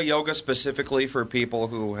there a yoga specifically for people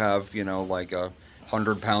who have like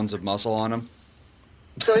 100 pounds of muscle on them?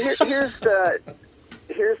 So here's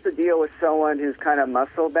the deal with someone who's kind of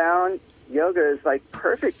muscle bound. Yoga is like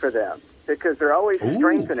perfect for them because they're always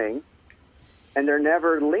strengthening. And they're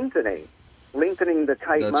never lengthening the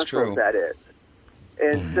tight muscles, true. That is.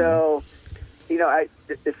 And so,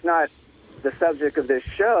 it's not the subject of this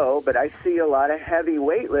show, but I see a lot of heavy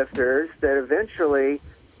weightlifters that eventually,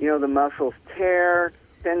 the muscles tear,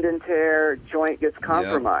 tendon tear, joint gets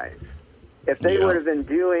compromised. If they would have been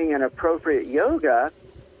doing an appropriate yoga,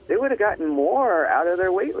 they would have gotten more out of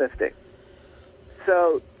their weightlifting.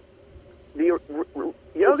 So the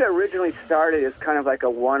yoga originally started as kind of like a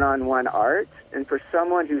one-on-one art, and for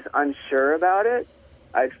someone who's unsure about it,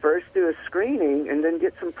 I'd first do a screening and then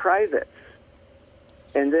get some privates.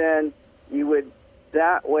 And then you would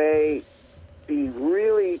that way be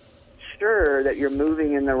really sure that you're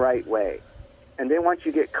moving in the right way. And then once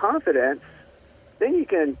you get confidence, then you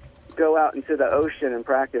can go out into the ocean and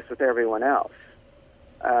practice with everyone else.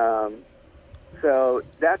 So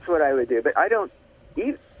that's what I would do. But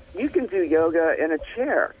you can do yoga in a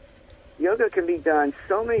chair. Yoga can be done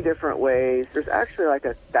so many different ways. There's actually like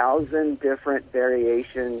 1,000 different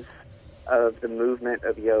variations of the movement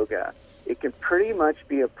of yoga. It can pretty much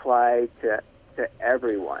be applied to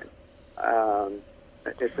everyone.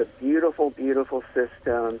 It's a beautiful, beautiful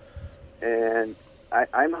system, and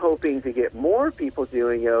I'm hoping to get more people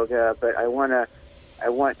doing yoga, but I want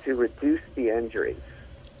to reduce the injuries.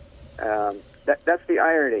 That's the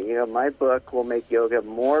irony. My book will make yoga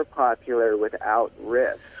more popular without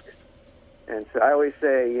risk. And so I always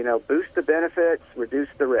say, boost the benefits, reduce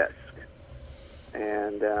the risk.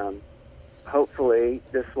 And hopefully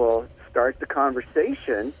this will start the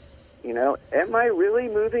conversation. Am I really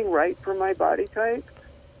moving right for my body type?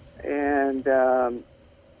 And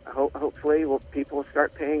hopefully people will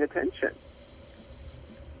start paying attention.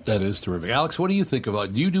 That is terrific. Alex, what do you think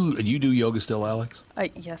about you do yoga still, Alex?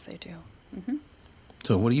 Yes, I do. Mm-hmm.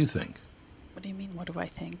 So what do you think? What do you mean, what do I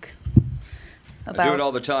think? I do it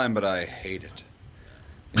all the time, but I hate it.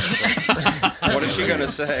 What is she going to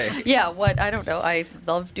say? Yeah, I don't know. I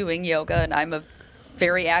love doing yoga, and I'm a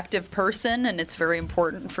very active person, and it's very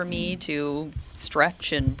important for me to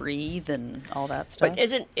stretch and breathe and all that stuff. But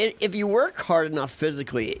if you work hard enough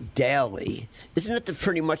physically daily, isn't it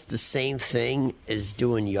pretty much the same thing as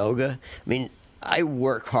doing yoga? I mean, I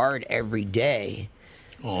work hard every day.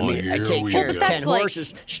 I take care of 10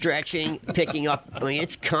 horses, stretching, picking up.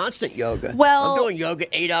 It's constant yoga. Well, I'm doing yoga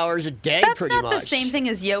 8 hours a day pretty much. That's not the same thing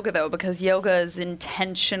as yoga, though, because yoga is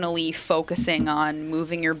intentionally focusing on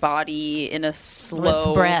moving your body in a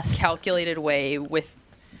slow, calculated way with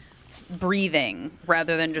breathing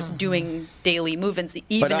rather than just doing daily movements,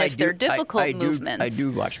 even if they're difficult movements. I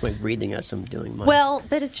do watch my breathing as I'm doing mine. Well,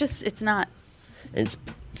 but it's not...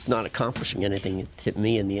 it's not accomplishing anything to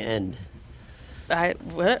me in the end.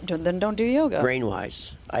 Then don't do yoga.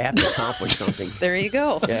 Brain-wise, I have to accomplish something. There you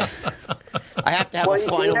go. Yeah. I have to have a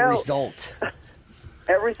final result.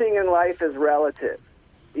 Everything in life is relative.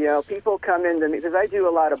 You know, people come into me, because I do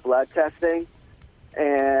a lot of blood testing,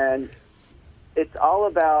 and it's all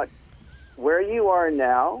about where you are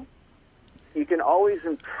now. You can always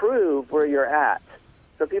improve where you're at.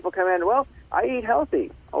 So people come in, well, I eat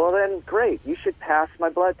healthy. Well, then, great. You should pass my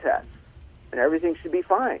blood test, and everything should be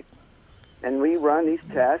fine. And we run these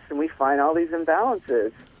tests, and we find all these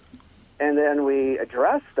imbalances, and then we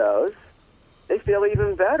address those. They feel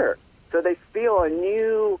even better. So they feel a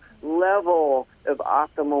new level of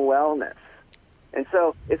optimal wellness. And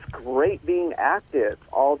so it's great being active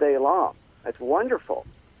all day long. That's wonderful.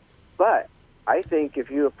 But I think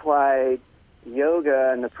if you applied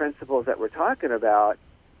yoga and the principles that we're talking about,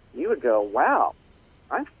 you would go, wow,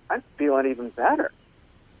 I'm feeling even better.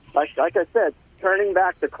 Like I said, turning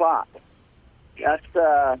back the clock. That's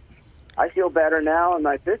I feel better now in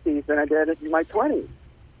my 50s than I did in my 20s.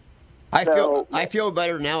 I feel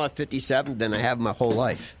better now at 57 than I have my whole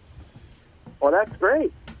life. Well, that's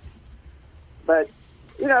great. But,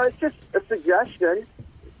 you know, it's just a suggestion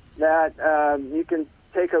that you can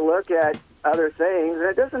take a look at other things. And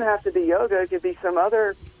it doesn't have to be yoga. It could be some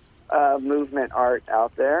other movement art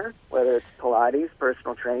out there, whether it's Pilates,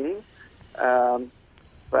 personal training.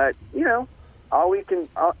 But, you know, all we can,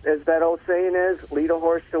 as that old saying is, lead a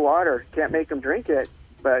horse to water. Can't make them drink it,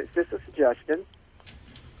 but it's just a suggestion.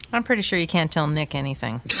 I'm pretty sure you can't tell Nick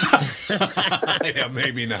anything. Yeah,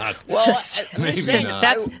 maybe not. Well,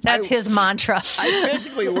 that's his mantra. I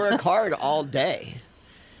physically work hard all day,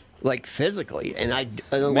 like physically, and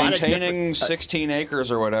maintaining 16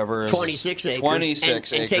 acres or whatever. 26 acres.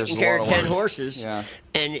 26 and acres. taking care of 10 horses. Yeah.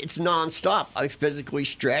 And it's nonstop. I physically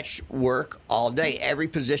stretch, work all day. Every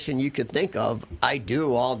position you could think of, I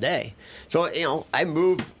do all day. So, you know, I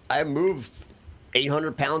move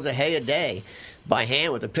 800 pounds of hay a day by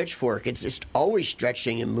hand with a pitchfork. It's just always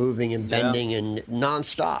stretching and moving and bending and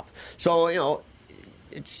nonstop. So, you know,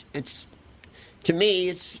 it's to me,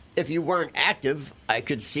 it's if you weren't active, I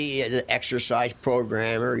could see an exercise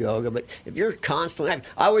program or yoga. But if you're constantly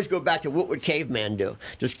active, I always go back to what would caveman do?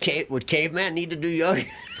 Would caveman need to do yoga?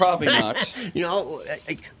 Probably not. You know,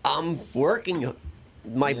 I'm working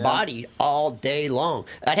my body all day long.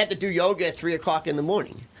 I'd have to do yoga at 3 o'clock in the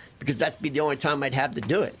morning because that'd be the only time I'd have to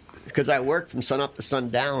do it. Because I work from sun up to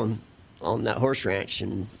sundown on that horse ranch,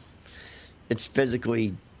 and it's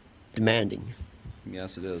physically demanding.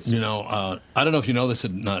 Yes, it is. You know, I don't know if you know this or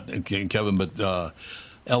not, Kevin, but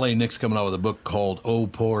L.A. Nick's coming out with a book called "Oh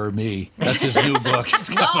Poor Me." That's his new book.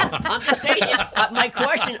 I'm just saying. My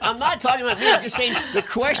question. I'm not talking about me. I'm just saying the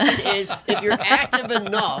question is: if you're active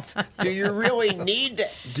enough, do you really need to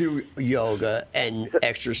do yoga and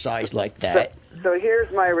exercise like that? So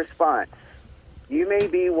here's my response. You may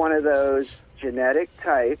be one of those genetic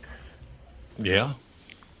types. Yeah.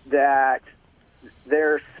 That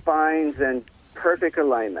their spine's in perfect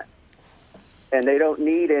alignment, and they don't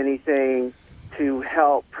need anything to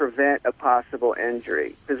help prevent a possible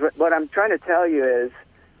injury. Because what I'm trying to tell you is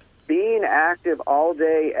being active all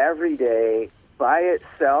day, every day, by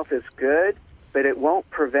itself is good, but it won't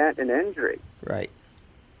prevent an injury. Right.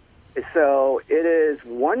 So it is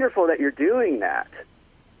wonderful that you're doing that.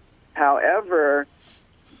 However,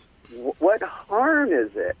 what harm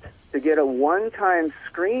is it to get a one-time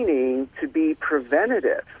screening to be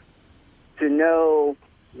preventative, to know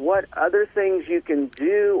what other things you can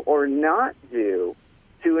do or not do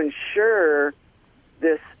to ensure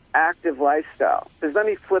this active lifestyle? Because let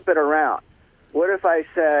me flip it around. What if I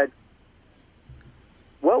said,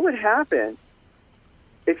 what would happen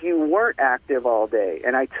if you weren't active all day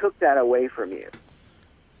and I took that away from you?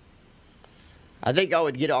 I think I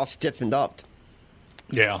would get all stiffened up.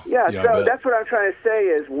 Yeah, so that's what I'm trying to say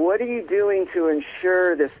is, what are you doing to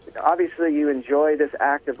ensure this? Obviously, you enjoy this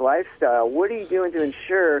active lifestyle. What are you doing to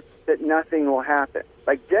ensure that nothing will happen?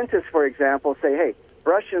 Like dentists, for example, say, hey,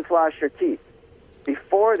 brush and floss your teeth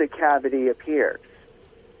before the cavity appears.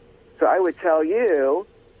 So I would tell you,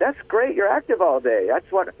 that's great, you're active all day.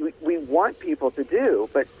 That's what we want people to do,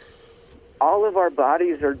 but all of our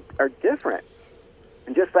bodies are different.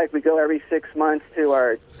 And just like we go every 6 months to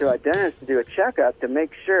our dentist to do a checkup to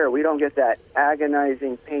make sure we don't get that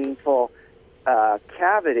agonizing, painful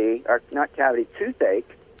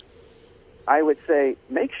toothache, I would say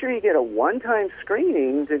make sure you get a one-time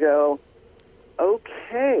screening to go,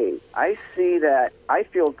 okay, I see that I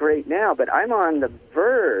feel great now, but I'm on the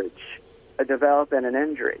verge of developing an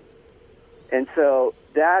injury. And so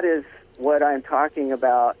that is what I'm talking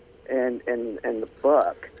about in the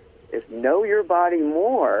book is know your body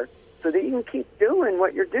more so that you can keep doing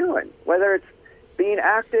what you're doing, whether it's being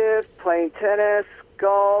active, playing tennis,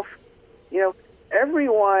 golf.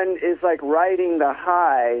 Everyone is like riding the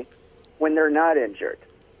high when they're not injured.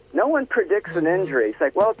 No one predicts an injury. It's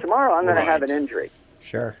like, well, tomorrow I'm going to have an injury.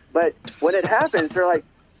 Sure. But when it happens, they're like,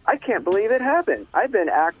 I can't believe it happened. I've been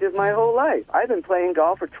active my whole life. I've been playing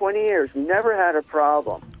golf for 20 years, never had a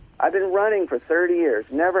problem. I've been running for 30 years,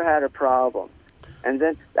 never had a problem. And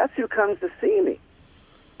then that's who comes to see me.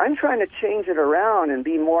 I'm trying to change it around and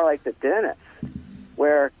be more like the dentist,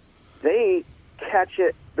 where they catch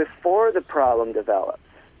it before the problem develops.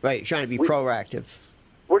 Right, trying to be proactive.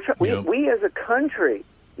 We as a country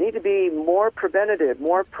need to be more preventative,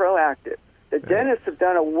 more proactive. The dentists have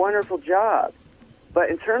done a wonderful job. But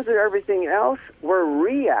in terms of everything else, we're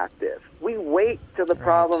reactive. We wait till the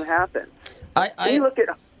problem happens.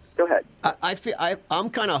 Go ahead. I'm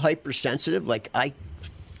kind of hypersensitive. Like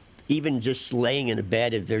even just laying in a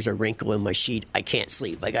bed, if there's a wrinkle in my sheet, I can't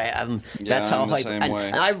sleep. Like that's how hyper.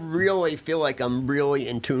 And I really feel like I'm really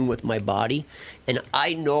in tune with my body, and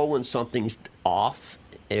I know when something's off,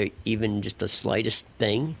 even just the slightest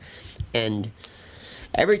thing, and.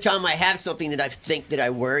 Every time I have something that I think that I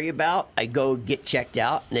worry about, I go get checked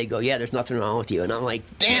out, and they go, yeah, there's nothing wrong with you. And I'm like,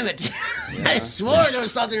 damn it. I swore there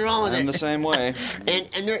was something wrong with it. I'm the same way. and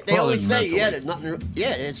they always say, there's nothing. Yeah,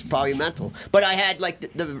 it's probably mental. But I had, like,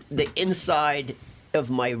 the inside of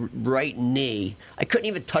my right knee. I couldn't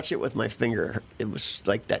even touch it with my finger. It was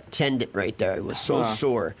like that tendon right there. It was so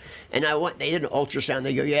sore. And they did an ultrasound.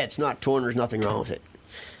 They go, yeah, it's not torn. There's nothing wrong with it.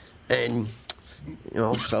 And...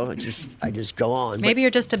 so I just go on. Maybe you're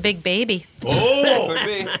just a big baby. Oh, could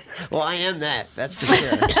be. Well, I am that. That's for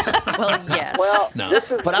sure. Well, yes. Well, no.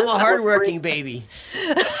 But I'm a hardworking baby.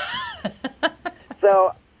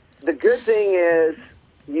 So the good thing is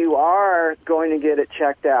you are going to get it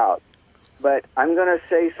checked out. But I'm going to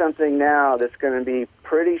say something now that's going to be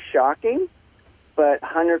pretty shocking, but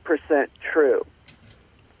 100% true.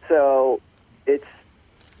 So it's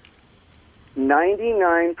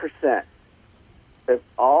 99% of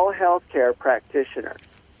all healthcare practitioners,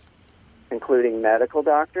 including medical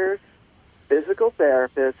doctors, physical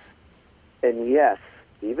therapists, and yes,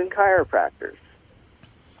 even chiropractors,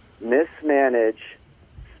 mismanage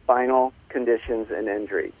spinal conditions and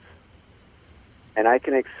injuries. And I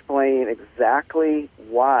can explain exactly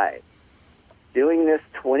why. Doing this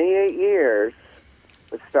 28 years,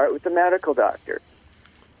 let's start with the medical doctors.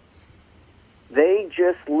 They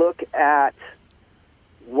just look at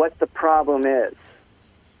what the problem is.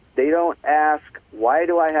 They don't ask, why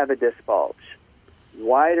do I have a disc bulge?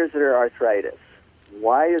 Why is there arthritis?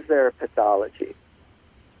 Why is there a pathology?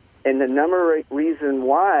 And the number reason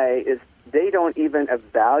why is they don't even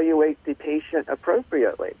evaluate the patient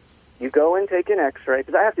appropriately. You go and take an x-ray,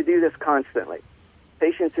 because I have to do this constantly.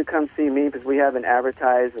 Patients who come see me because we haven't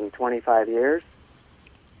advertised in 25 years,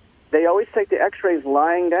 they always take the x-rays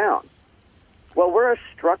lying down. Well, we're a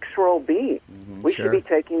structural being. We should be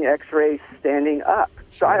taking the x-rays standing up.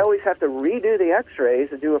 So I always have to redo the x-rays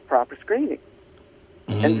to do a proper screening.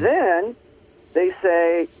 And then they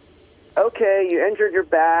say, okay, you injured your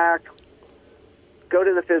back, go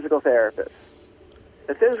to the physical therapist.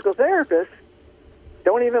 The physical therapist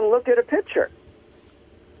don't even look at a picture.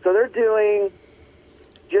 So they're doing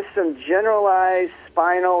just some generalized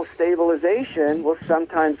spinal stabilization will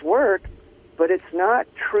sometimes work, but it's not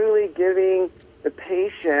truly giving the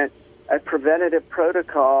patient a preventative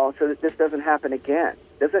protocol so that this doesn't happen again.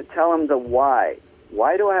 Doesn't tell them the why.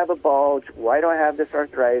 Why do I have a bulge? Why do I have this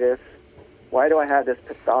arthritis? Why do I have this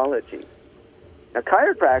pathology? Now,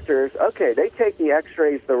 chiropractors, okay, they take the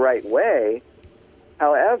x-rays the right way.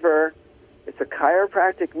 However, it's a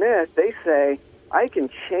chiropractic myth. They say, I can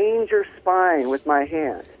change your spine with my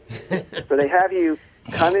hand. So they have you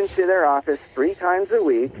come into their office 3 times a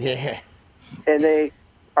week, and they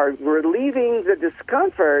are relieving the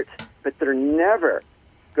discomfort, but they're never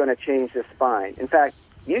going to change the spine. In fact,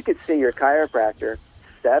 you could see your chiropractor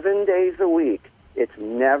 7 days a week. It's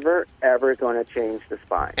never, ever going to change the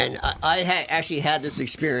spine. And I actually had this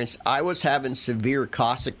experience. I was having severe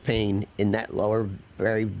cossack pain in that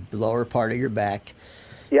very lower part of your back.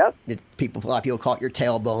 Yep. A lot of people call it your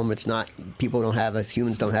tailbone. It's not.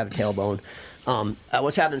 Humans don't have a tailbone. I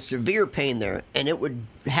was having severe pain there, and it would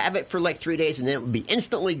have it for like 3 days, and then it would be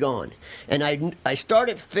instantly gone. And I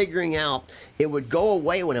started figuring out it would go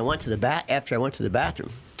away when I went to the after I went to the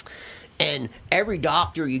bathroom. And every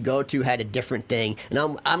doctor you go to had a different thing.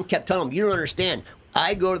 And I'm kept telling them, you don't understand.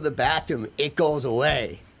 I go to the bathroom, it goes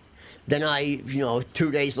away. Then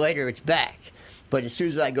 2 days later, it's back. But as soon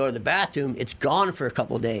as I go to the bathroom, it's gone for a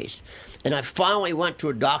couple of days. And I finally went to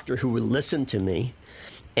a doctor who would listen to me,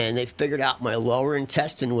 and they figured out my lower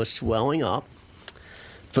intestine was swelling up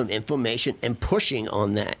from inflammation and pushing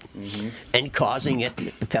on that and causing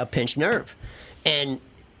it a pinched nerve. And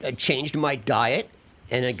I changed my diet,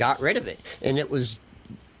 and I got rid of it. And it was...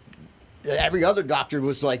 Every other doctor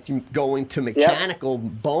was like going to mechanical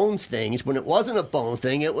bones things. When it wasn't a bone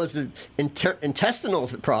thing, it was an intestinal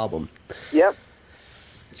problem. Yep.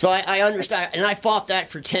 So I understand, and I fought that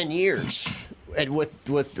for 10 years, and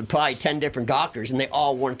with probably 10 different doctors, and they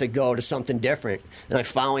all wanted to go to something different. And I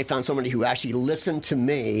finally found somebody who actually listened to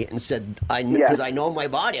me and said, because I know my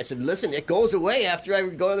body. I said, listen, it goes away after I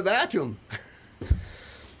go to the bathroom.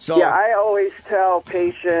 So yeah, I always tell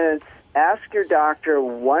patients, ask your doctor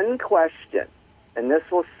one question, and this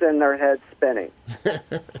will send their head spinning.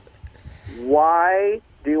 Why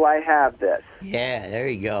do I have this? Yeah, there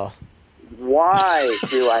you go. Why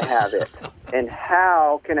do I have it? And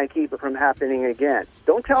how can I keep it from happening again?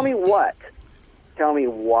 Don't tell me what. Tell me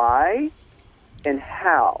why and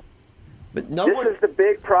how. But this is the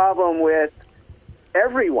big problem with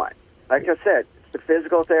everyone. Like I said, the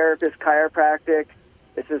physical therapist, chiropractic.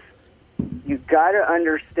 You've got to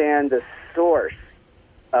understand the source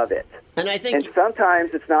of it. And I think, and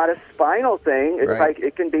sometimes it's not a spinal thing. It's like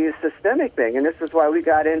it can be a systemic thing. And this is why we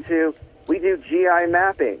do GI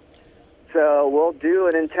mapping. So we'll do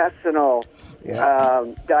an intestinal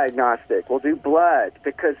diagnostic. We'll do blood,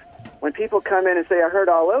 because when people come in and say, I hurt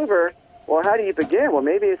all over, well, how do you begin? Well,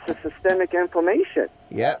 maybe it's a systemic inflammation.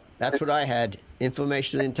 Yeah, that's what I had,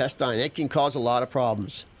 inflammation in the intestine. It can cause a lot of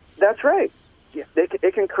problems. That's right. Yeah,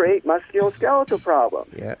 it can create musculoskeletal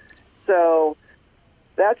problems. Yeah. So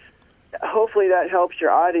hopefully that helps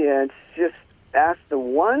your audience. Just ask the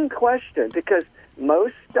one question, because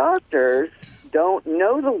most doctors don't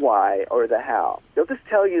know the why or the how. They'll just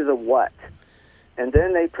tell you the what. And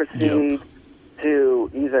then they proceed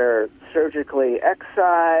to either surgically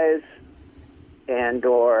excise and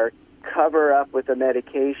or cover up with a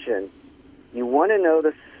medication. You want to know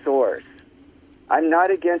the source. I'm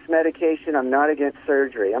not against medication. I'm not against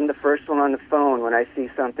surgery. I'm the first one on the phone when I see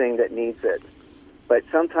something that needs it. But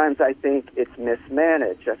sometimes I think it's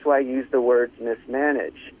mismanaged. That's why I use the words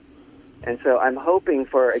mismanage. And so I'm hoping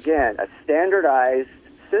for, again, a standardized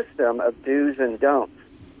system of do's and don'ts.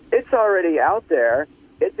 It's already out there.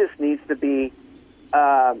 It just needs to be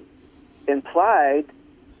implied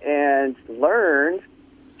and learned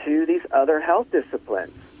to these other health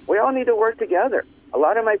disciplines. We all need to work together. A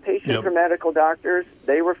lot of my patients are medical doctors.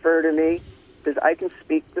 They refer to me because I can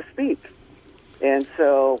speak the speak. And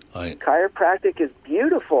so chiropractic is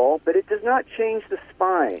beautiful, but it does not change the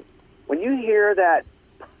spine. When you hear that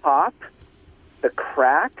pop, the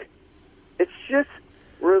crack, it's just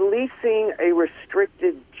releasing a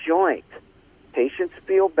restricted joint. Patients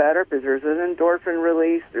feel better because there's an endorphin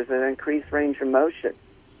release, there's an increased range of motion.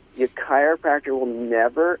 Your chiropractor will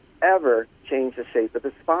never, ever change the shape of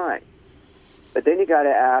the spine. But then you got to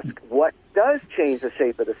ask, what does change the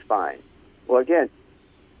shape of the spine? Well, again,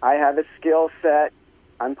 I have a skill set.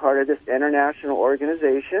 I'm part of this international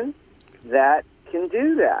organization that can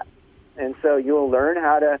do that. And so you'll learn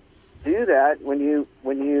how to do that when you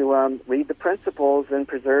read the principles and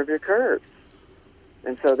preserve your curves.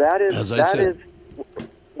 And so that is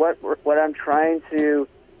what I'm trying to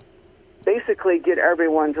basically get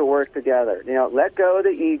everyone to work together. You know, let go of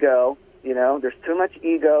the ego. You know, there's too much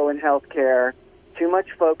ego in healthcare, too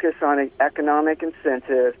much focus on an economic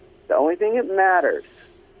incentive. The only thing that matters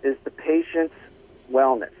is the patient's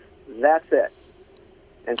wellness. That's it.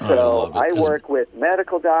 And so I work with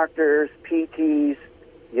medical doctors, PTs,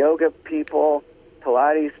 yoga people,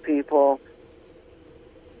 Pilates people.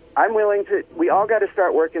 We all got to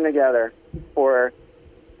start working together for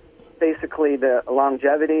basically the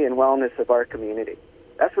longevity and wellness of our community.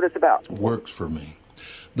 That's what it's about. Works for me.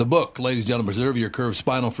 The book, ladies and gentlemen, Preserve Your Curve,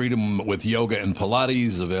 Spinal Freedom with Yoga and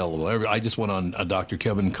Pilates, available. I just went on Dr.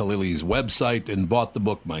 Kevin Khalili's website and bought the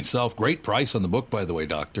book myself. Great price on the book, by the way,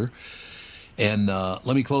 Doctor. And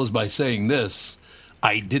let me close by saying this.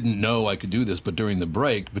 I didn't know I could do this, but during the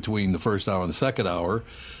break between the first hour and the second hour,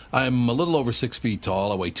 I'm a little over 6 feet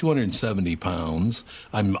tall. I weigh 270 pounds.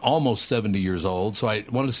 I'm almost 70 years old, so I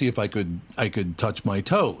wanted to see if I could touch my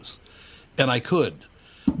toes. And I could.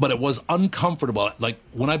 But it was uncomfortable. Like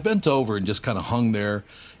when I bent over and just kind of hung there,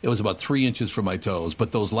 it was about 3 inches from my toes.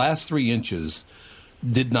 But those last 3 inches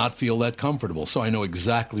did not feel that comfortable. So I know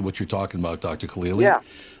exactly what you're talking about, Dr. Khalili. Yeah.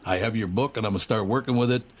 I have your book, and I'm going to start working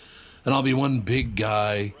with it. And I'll be one big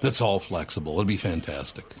guy that's all flexible. It'll be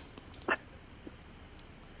fantastic.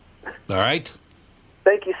 All right?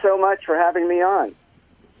 thank you so much for having me on.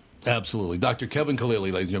 Absolutely. Dr. Kevin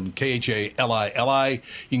Khalili, ladies and gentlemen, Khalili.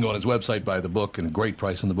 You can go on his website, buy the book, and a great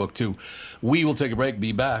price on the book, too. We will take a break,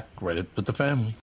 be back right with the family.